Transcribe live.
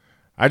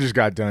I just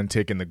got done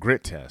taking the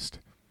grit test.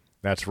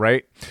 That's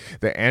right,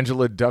 the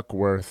Angela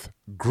Duckworth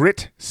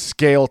grit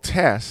scale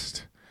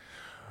test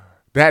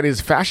that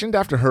is fashioned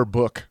after her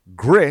book,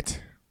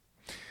 Grit,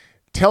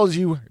 tells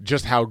you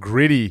just how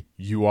gritty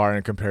you are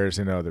in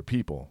comparison to other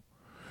people.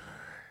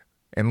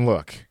 And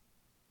look,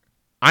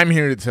 I'm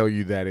here to tell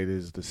you that it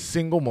is the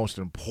single most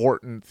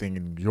important thing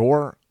in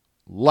your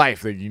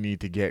life that you need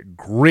to get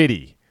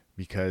gritty,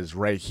 because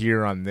right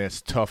here on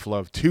this Tough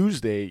Luv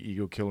Tuesday,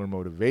 Ego Killer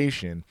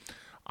Motivation,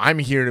 I'm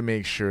here to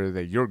make sure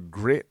that your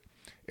grit,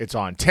 it's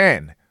on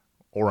 10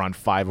 or on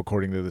 5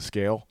 according to the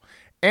scale,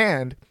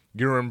 and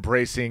you're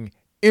embracing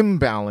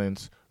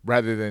imbalance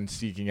rather than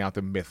seeking out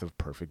the myth of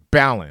perfect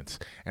balance.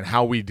 And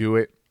how we do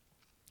it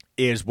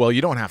is, well,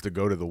 you don't have to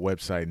go to the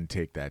website and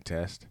take that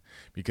test,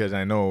 because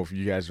I know if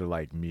you guys are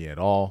like me at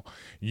all,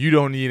 you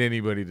don't need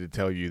anybody to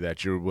tell you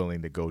that you're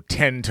willing to go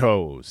 10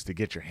 toes, to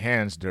get your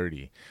hands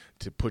dirty,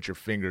 to put your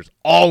fingers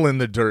all in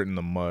the dirt and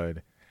the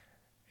mud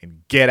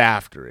and get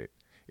after it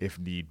if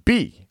need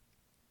be.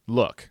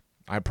 Look,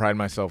 I pride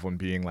myself on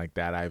being like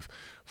that. I've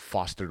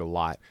fostered a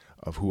lot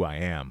of who I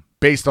am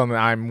based on that.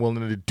 I'm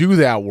willing to do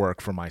that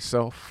work for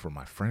myself, for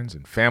my friends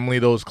and family,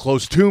 those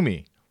close to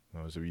me,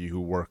 those of you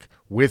who work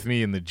with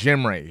me in the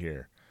gym right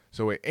here.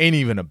 So it ain't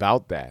even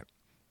about that.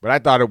 But I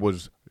thought it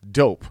was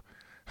dope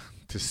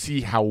to see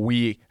how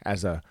we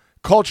as a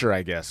culture,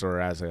 I guess, or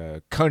as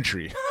a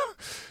country,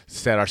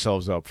 set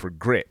ourselves up for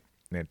grit.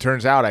 And it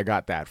turns out I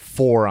got that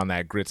 4 on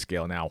that grit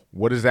scale. Now,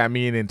 what does that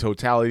mean in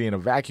totality in a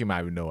vacuum? I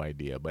have no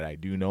idea, but I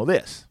do know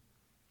this.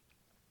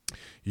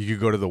 You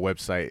could go to the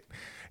website,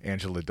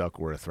 Angela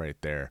Duckworth right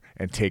there,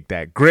 and take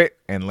that grit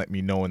and let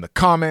me know in the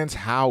comments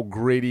how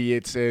gritty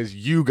it says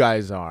you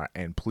guys are.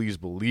 And please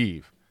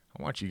believe,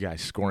 I want you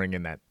guys scoring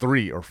in that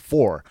 3 or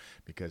 4,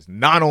 because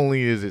not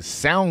only does it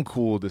sound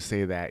cool to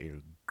say that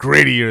you're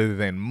grittier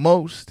than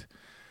most,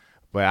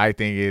 but I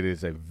think it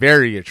is a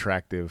very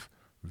attractive,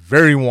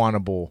 very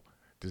wantable,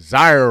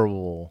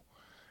 desirable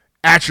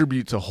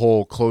attribute to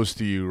hold close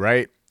to you,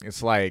 right?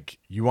 It's like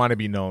you want to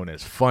be known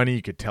as funny.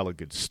 You could tell a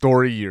good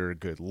story. You're a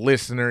good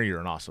listener. You're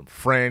an awesome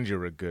friend.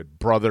 You're a good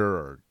brother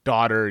or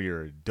daughter.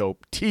 You're a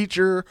dope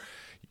teacher.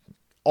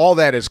 All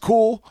that is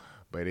cool,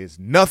 but it's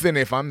nothing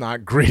if I'm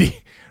not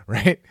gritty,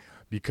 right?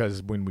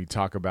 Because when we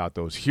talk about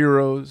those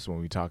heroes,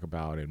 when we talk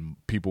about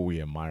people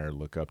we admire,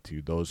 look up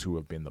to, those who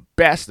have been the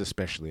best,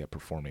 especially at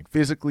performing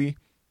physically,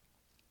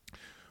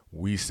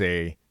 we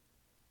say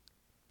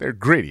they're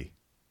gritty.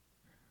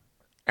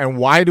 And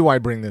why do I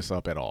bring this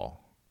up at all?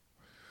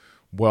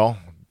 Well,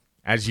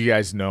 as you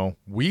guys know,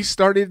 we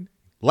started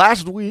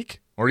last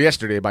week or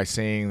yesterday by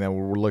saying that we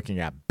were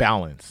looking at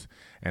balance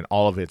and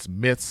all of its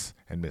myths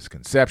and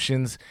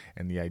misconceptions,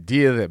 and the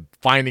idea that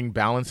finding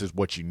balance is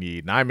what you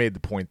need. And I made the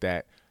point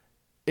that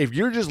if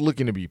you're just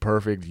looking to be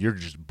perfect, you're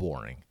just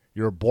boring.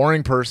 You're a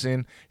boring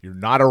person. You're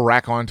not a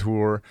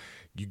raconteur.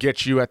 You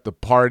get you at the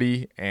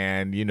party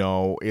and, you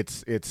know,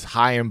 it's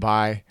high and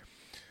by.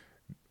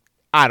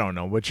 I don't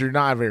know, but you're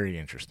not very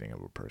interesting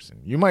of a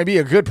person. You might be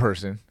a good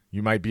person.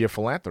 You might be a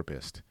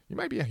philanthropist. You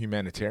might be a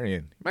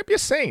humanitarian. You might be a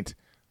saint.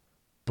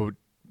 But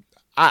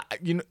I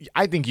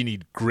think you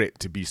need grit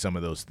to be some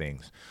of those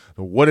things.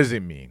 So what does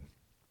it mean?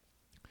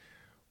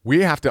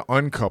 We have to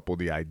uncouple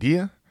the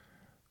idea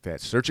that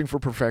searching for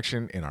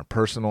perfection in our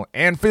personal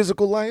and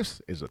physical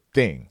lives is a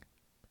thing.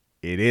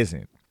 It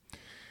isn't.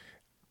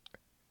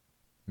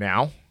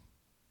 Now,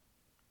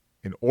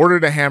 in order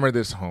to hammer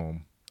this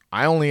home,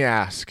 I only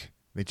ask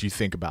that you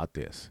think about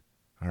this,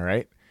 all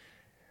right?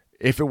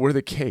 If it were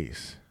the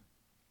case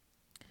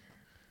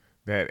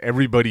that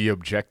everybody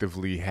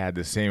objectively had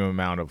the same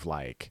amount of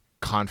like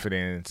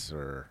confidence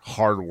or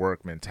hard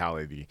work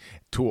mentality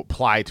to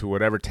apply to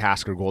whatever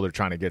task or goal they're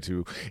trying to get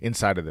to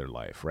inside of their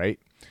life, right?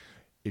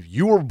 If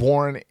you were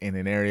born in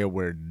an area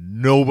where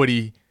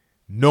nobody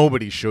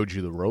showed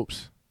you the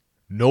ropes,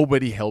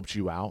 nobody helped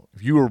you out,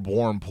 if you were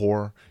born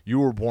poor, you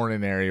were born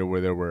in an area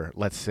where there were,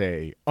 let's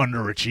say,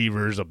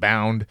 underachievers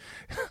abound,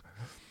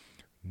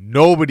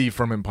 nobody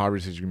from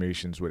impoverished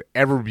situations would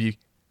ever be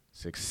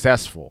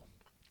successful.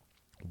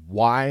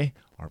 Why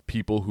are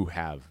people who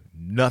have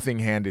nothing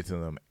handed to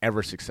them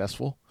ever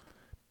successful?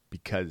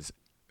 Because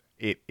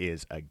it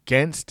is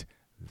against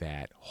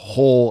that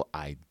whole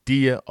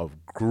idea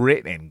of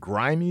grit and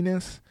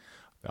griminess,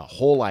 the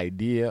whole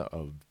idea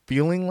of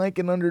feeling like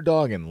an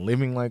underdog and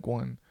living like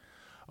one.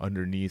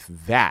 Underneath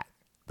that,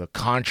 the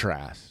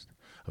contrast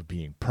of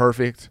being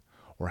perfect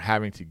or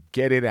having to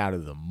get it out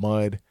of the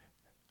mud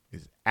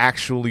is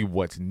actually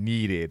what's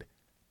needed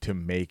to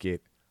make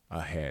it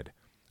ahead.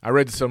 I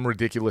read some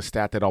ridiculous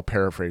stat that I'll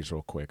paraphrase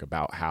real quick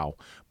about how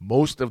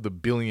most of the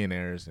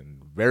billionaires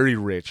and very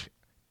rich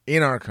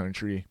in our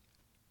country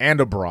and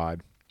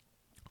abroad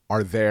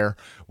are there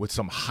with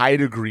some high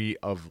degree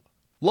of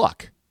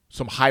luck.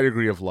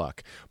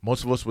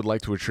 Most of us would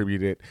like to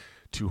attribute it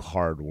to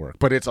hard work,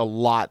 but it's a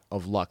lot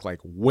of luck,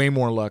 like way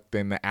more luck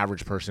than the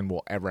average person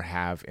will ever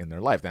have in their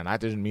life. Now,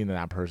 that doesn't mean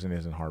that person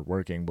isn't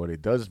hardworking. What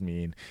it does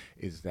mean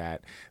is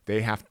that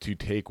they have to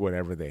take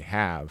whatever they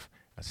have,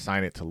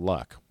 assign it to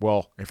luck.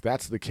 Well, if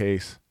that's the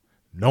case,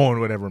 No one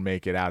would ever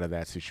make it out of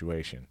that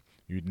situation.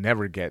 You'd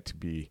never get to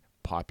be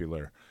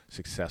popular,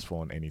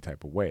 successful in any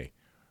type of way.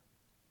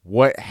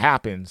 What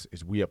happens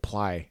is we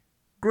apply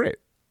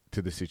grit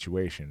to the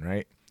situation,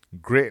 right?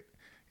 Grit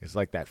is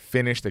like that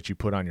finish that you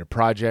put on your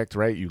project,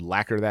 right? You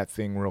lacquer that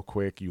thing real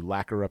quick. You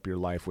lacquer up your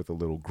life with a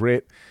little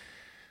grit.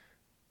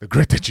 The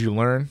grit that you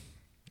learn,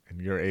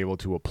 and you're able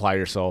to apply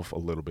yourself a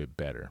little bit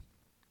better.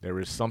 There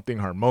is something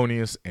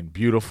harmonious and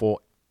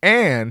beautiful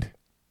and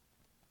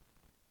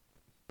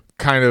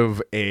kind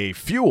of a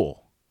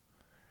fuel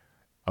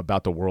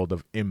about the world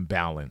of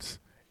imbalance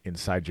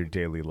inside your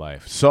daily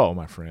life. So,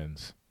 my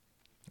friends,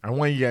 I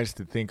want you guys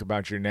to think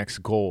about your next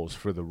goals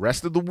for the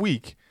rest of the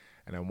week,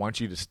 and I want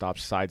you to stop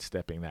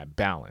sidestepping that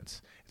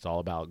balance. It's all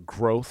about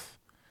growth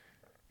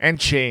and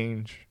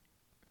change,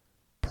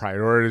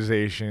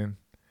 prioritization,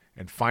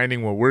 and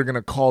finding what we're going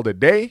to call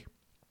today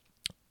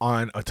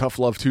on a Tough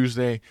Love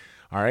Tuesday,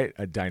 all right,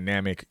 a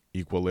dynamic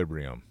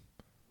equilibrium.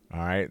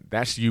 All right,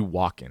 that's you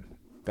walking.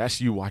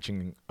 That's you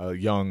watching a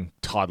young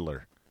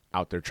toddler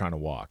out there trying to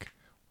walk.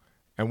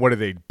 And what are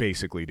they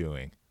basically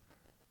doing?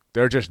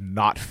 They're just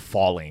not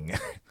falling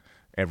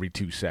every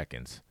 2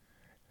 seconds.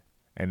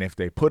 And if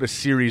they put a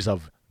series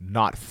of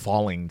not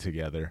falling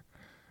together,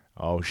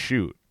 oh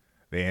shoot,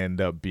 they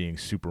end up being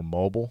super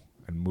mobile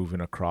and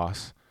moving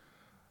across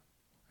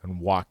and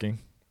walking.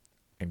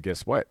 And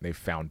guess what? They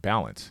found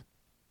balance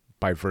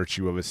by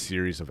virtue of a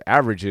series of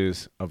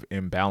averages of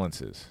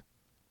imbalances.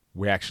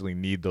 We actually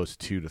need those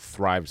two to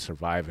thrive,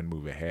 survive, and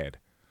move ahead.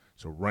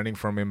 So running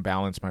from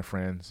imbalance, my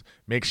friends,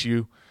 makes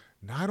you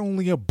not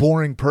only a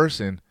boring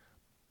person,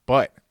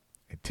 but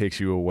it takes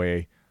you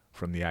away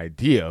from the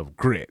idea of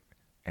grit,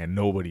 and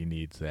nobody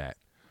needs that.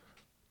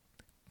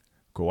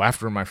 Go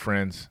after it, my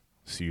friends.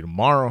 See you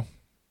tomorrow.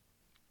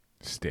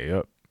 Stay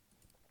up.